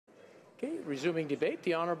Okay, resuming debate,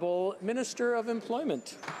 the Honourable Minister of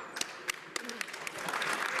Employment.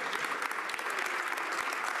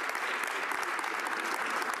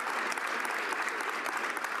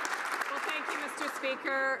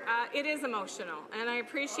 Speaker, it is emotional, and I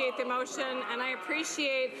appreciate the emotion, and I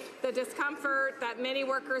appreciate the discomfort that many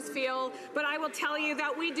workers feel, but I will tell you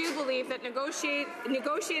that we do believe that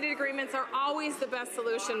negotiated agreements are always the best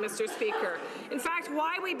solution, Mr. Speaker. In fact,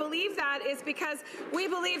 why we believe that is because we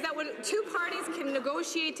believe that when two parties can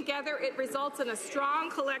negotiate together, it results in a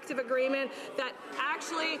strong collective agreement that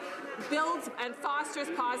actually builds and fosters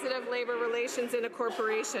positive labour relations in a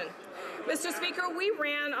corporation. Mr. Speaker, we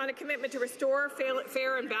ran on a commitment to restore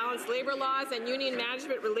fair and balanced labour laws and union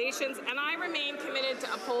management relations, and I remain committed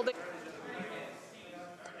to upholding.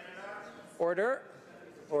 Order.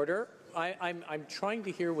 Order. I'm trying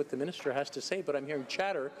to hear what the minister has to say, but I'm hearing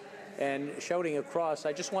chatter and shouting across.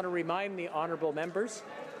 I just want to remind the honourable members.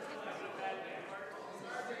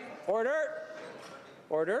 Order.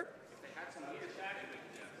 Order.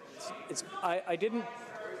 I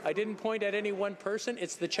didn't point at any one person.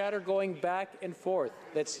 It's the chatter going back and forth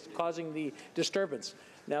that's causing the disturbance.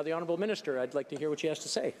 Now, the Honourable Minister, I'd like to hear what she has to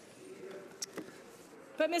say.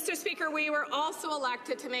 But, Mr. Speaker, we were also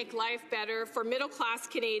elected to make life better for middle-class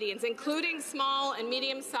Canadians, including small and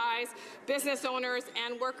medium-sized business owners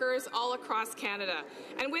and workers all across Canada.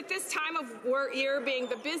 And with this time of year being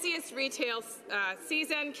the busiest retail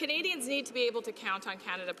season, Canadians need to be able to count on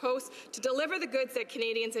Canada Post to deliver the goods that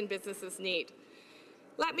Canadians and businesses need.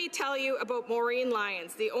 Let me tell you about Maureen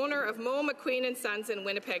Lyons, the owner of Mo McQueen & Sons in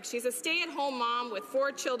Winnipeg. She's a stay-at-home mom with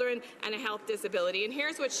 4 children and a health disability, and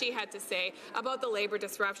here's what she had to say about the labour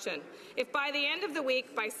disruption. If by the end of the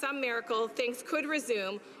week, by some miracle, things could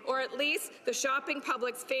resume, or at least the shopping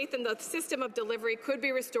public's faith in the system of delivery could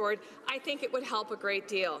be restored, I think it would help a great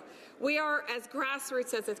deal. We are as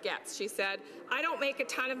grassroots as it gets, she said. I don't make a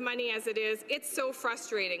ton of money as it is. It's so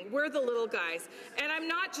frustrating. We're the little guys. And I'm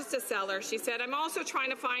not just a seller, she said. I'm also trying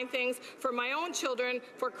to find things for my own children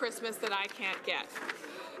for Christmas that I can't get.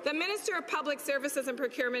 The Minister of Public Services and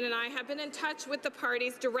Procurement and I have been in touch with the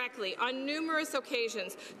parties directly on numerous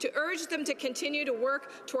occasions to urge them to continue to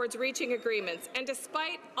work towards reaching agreements. And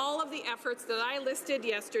despite all of the efforts that I listed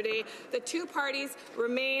yesterday, the two parties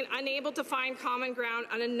remain unable to find common ground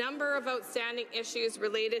on a number of outstanding issues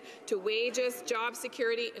related to wages, job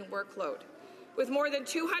security, and workload. With more than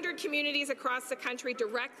 200 communities across the country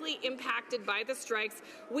directly impacted by the strikes,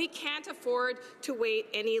 we can't afford to wait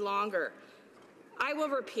any longer. I will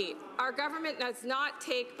repeat, our government does not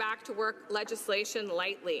take back-to-work legislation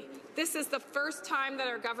lightly. This is the first time that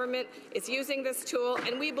our government is using this tool,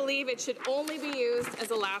 and we believe it should only be used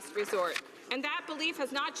as a last resort. And that belief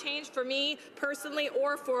has not changed for me personally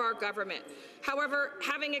or for our government. However,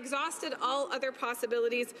 having exhausted all other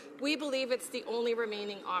possibilities, we believe it's the only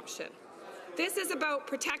remaining option. This is about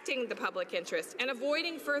protecting the public interest and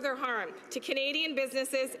avoiding further harm to Canadian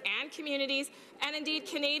businesses and communities, and indeed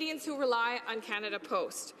Canadians who rely on Canada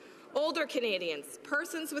Post. Older Canadians,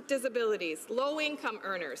 persons with disabilities, low-income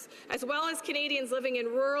earners, as well as Canadians living in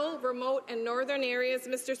rural, remote and northern areas,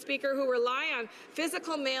 Mr. Speaker, who rely on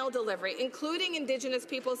physical mail delivery, including Indigenous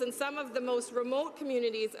peoples in some of the most remote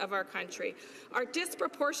communities of our country, are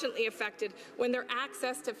disproportionately affected when their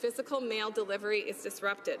access to physical mail delivery is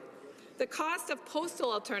disrupted. The cost of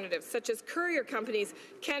postal alternatives, such as courier companies,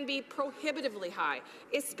 can be prohibitively high,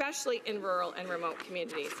 especially in rural and remote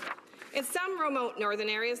communities. In some remote northern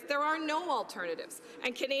areas, there are no alternatives,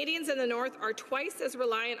 and Canadians in the north are twice as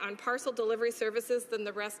reliant on parcel delivery services than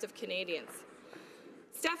the rest of Canadians.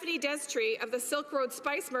 Stephanie Destree of the Silk Road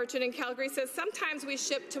Spice Merchant in Calgary says sometimes we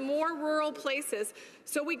ship to more rural places,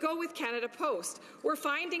 so we go with Canada Post. We're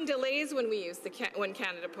finding delays when we use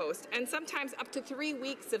Canada Post, and sometimes up to 3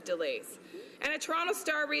 weeks of delays. And a Toronto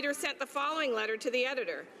Star reader sent the following letter to the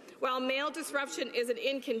editor. While mail disruption is an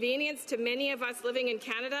inconvenience to many of us living in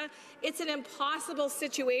Canada, it's an impossible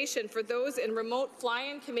situation for those in remote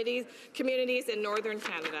fly-in communities in northern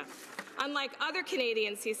Canada. Unlike other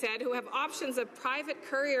Canadians, he said, who have options of private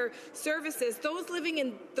courier services, those living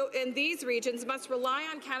in these regions must rely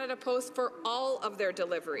on Canada Post for all of their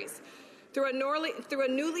deliveries. Through a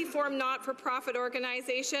newly formed not-for-profit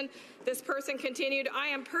organization, this person continued, I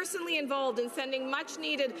am personally involved in sending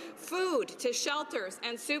much-needed food to shelters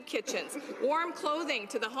and soup kitchens, warm clothing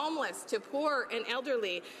to the homeless, to poor and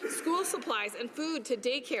elderly, school supplies and food to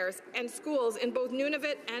daycares and schools in both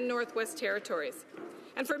Nunavut and Northwest Territories.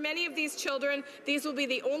 And for many of these children, these will be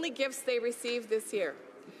the only gifts they receive this year.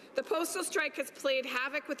 The postal strike has played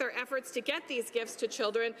havoc with our efforts to get these gifts to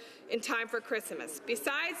children in time for Christmas.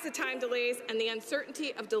 Besides the time delays and the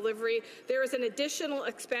uncertainty of delivery, there is an additional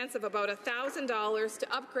expense of about $1,000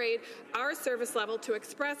 to upgrade our service level to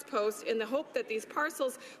Express Post in the hope that these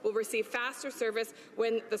parcels will receive faster service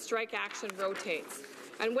when the strike action rotates.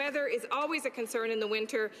 And weather is always a concern in the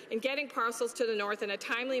winter in getting parcels to the north in a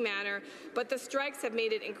timely manner, but the strikes have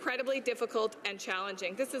made it incredibly difficult and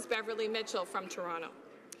challenging. This is Beverly Mitchell from Toronto.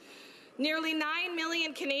 Nearly 9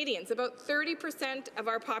 million Canadians, about 30% of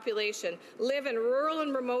our population, live in rural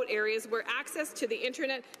and remote areas where access to the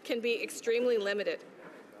internet can be extremely limited.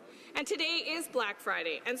 And today is Black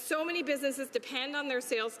Friday, and so many businesses depend on their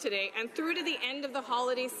sales today and through to the end of the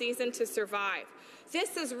holiday season to survive.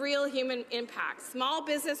 This is real human impact. Small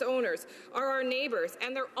business owners are our neighbours,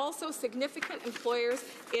 and they're also significant employers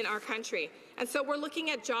in our country. And so we're looking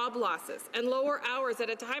at job losses and lower hours at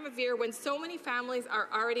a time of year when so many families are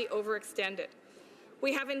already overextended.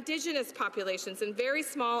 We have Indigenous populations in very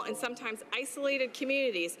small and sometimes isolated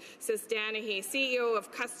communities, says Danahy, CEO of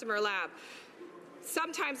Customer Lab.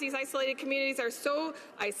 Sometimes these isolated communities are so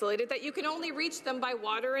isolated that you can only reach them by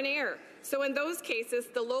water and air. So in those cases,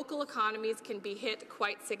 the local economies can be hit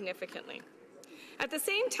quite significantly. At the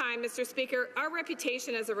same time, Mr. Speaker, our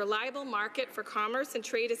reputation as a reliable market for commerce and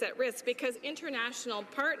trade is at risk because international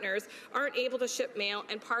partners aren't able to ship mail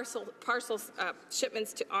and parcel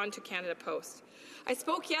shipments onto Canada Post. I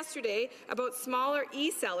spoke yesterday about smaller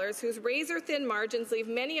e-sellers whose razor-thin margins leave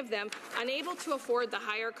many of them unable to afford the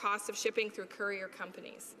higher costs of shipping through courier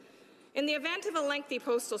companies. In the event of a lengthy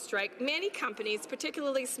postal strike, many companies,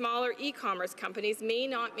 particularly smaller e-commerce companies, may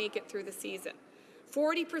not make it through the season.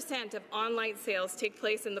 40% of online sales take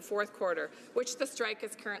place in the fourth quarter, which the strike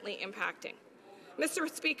is currently impacting. Mr.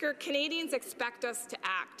 Speaker, Canadians expect us to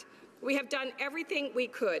act. We have done everything we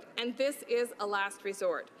could, and this is a last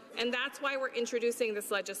resort. And that's why we're introducing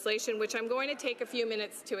this legislation, which I'm going to take a few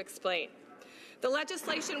minutes to explain. The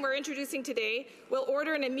legislation we're introducing today will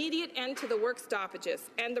order an immediate end to the work stoppages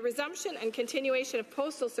and the resumption and continuation of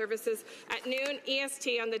postal services at noon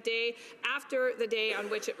EST on the day after the day on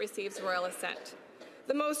which it receives royal assent.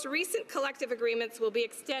 The most recent collective agreements will be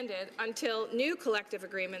extended until new collective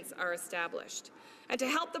agreements are established. And to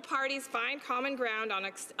help the parties find common ground on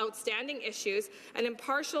outstanding issues, an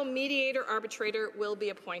impartial mediator arbitrator will be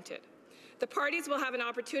appointed. The parties will have an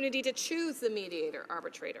opportunity to choose the mediator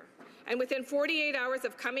arbitrator. And within 48 hours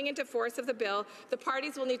of coming into force of the bill, the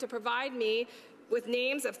parties will need to provide me with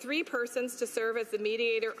names of 3 persons to serve as the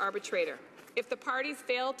mediator arbitrator. If the parties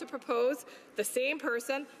fail to propose the same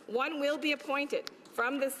person, one will be appointed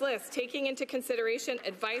from this list, taking into consideration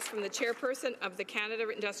advice from the chairperson of the Canada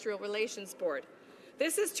Industrial Relations Board.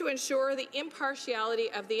 This is to ensure the impartiality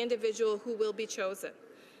of the individual who will be chosen.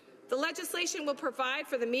 The legislation will provide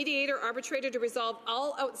for the mediator arbitrator to resolve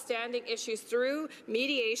all outstanding issues through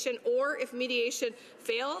mediation, or if mediation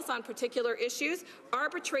fails on particular issues,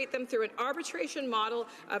 arbitrate them through an arbitration model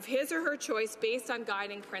of his or her choice based on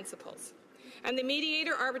guiding principles. And the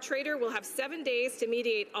mediator arbitrator will have 7 days to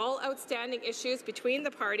mediate all outstanding issues between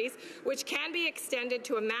the parties, which can be extended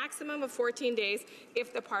to a maximum of 14 days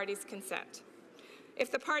if the parties consent. If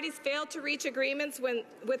the parties fail to reach agreements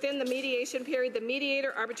within the mediation period, the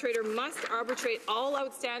mediator arbitrator must arbitrate all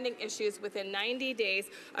outstanding issues within 90 days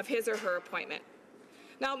of his or her appointment.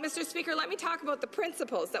 Now, Mr. Speaker, let me talk about the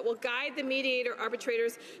principles that will guide the mediator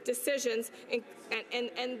arbitrator's decisions,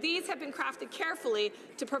 and these have been crafted carefully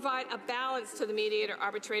to provide a balance to the mediator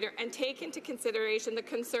arbitrator and take into consideration the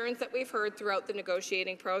concerns that we've heard throughout the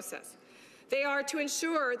negotiating process. They are to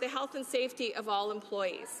ensure the health and safety of all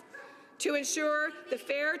employees, to ensure the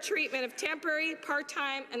fair treatment of temporary,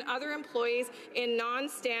 part-time, and other employees in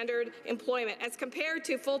non-standard employment as compared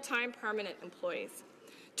to full-time permanent employees,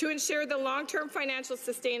 to ensure the long-term financial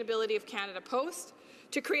sustainability of Canada Post,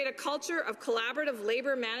 to create a culture of collaborative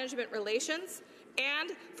labour management relations,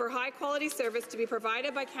 and for high-quality service to be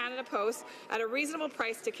provided by Canada Post at a reasonable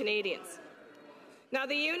price to Canadians. Now,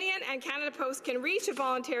 the union and Canada Post can reach a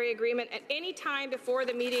voluntary agreement at any time before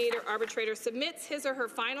the mediator arbitrator submits his or her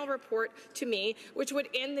final report to me, which would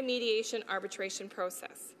end the mediation arbitration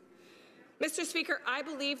process. Mr. Speaker, I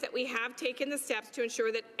believe that we have taken the steps to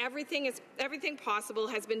ensure that everything possible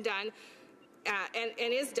has been done and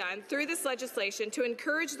is done through this legislation to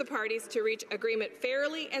encourage the parties to reach agreement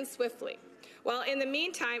fairly and swiftly, while in the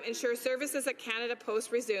meantime ensure services at Canada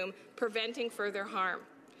Post resume, preventing further harm.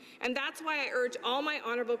 And that's why I urge all my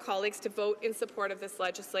honourable colleagues to vote in support of this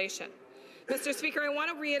legislation. Mr. Speaker, I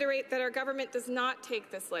want to reiterate that our government does not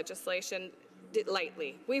take this legislation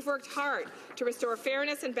lightly. We've worked hard to restore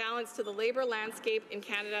fairness and balance to the labour landscape in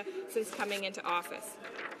Canada since coming into office.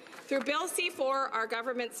 Through Bill C-4, our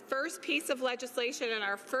government's first piece of legislation and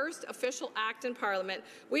our first official act in Parliament,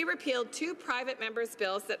 we repealed 2 private members'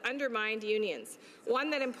 bills that undermined unions, one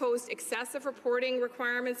that imposed excessive reporting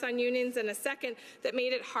requirements on unions and a second that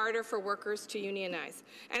made it harder for workers to unionize.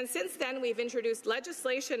 And since then, we've introduced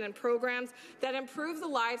legislation and programs that improve the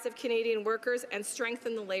lives of Canadian workers and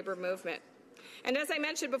strengthen the labour movement. And as I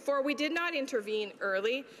mentioned before, we did not intervene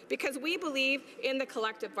early because we believe in the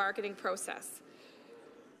collective bargaining process.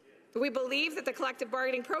 We believe that the collective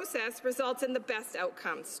bargaining process results in the best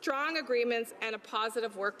outcomes, strong agreements, and a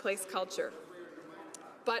positive workplace culture.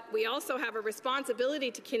 But we also have a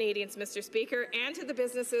responsibility to Canadians, Mr. Speaker, and to the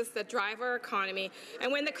businesses that drive our economy.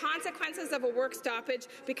 And when the consequences of a work stoppage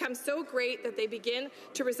become so great that they begin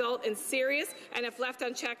to result in serious and, if left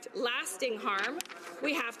unchecked, lasting harm,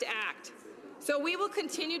 we have to act. So we will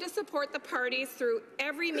continue to support the parties through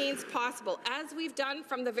every means possible, as we've done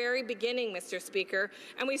from the very beginning, Mr. Speaker,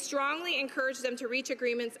 and we strongly encourage them to reach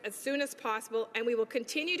agreements as soon as possible, and we will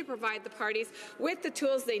continue to provide the parties with the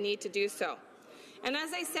tools they need to do so. And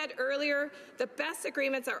as I said earlier, the best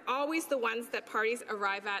agreements are always the ones that parties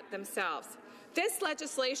arrive at themselves. This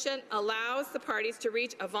legislation allows the parties to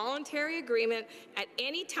reach a voluntary agreement at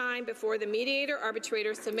any time before the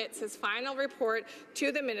mediator-arbitrator submits his final report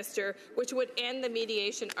to the minister, which would end the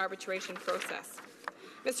mediation arbitration process.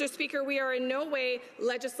 Mr. Speaker, we are in no way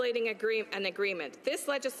legislating an agreement. This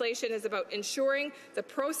legislation is about ensuring the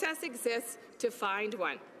process exists to find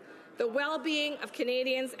one. The well-being of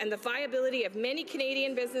Canadians and the viability of many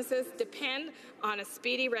Canadian businesses depend on a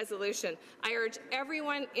speedy resolution. I urge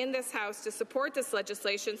everyone in this House to support this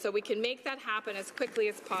legislation so we can make that happen as quickly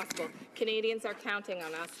as possible. Canadians are counting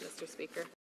on us, Mr. Speaker.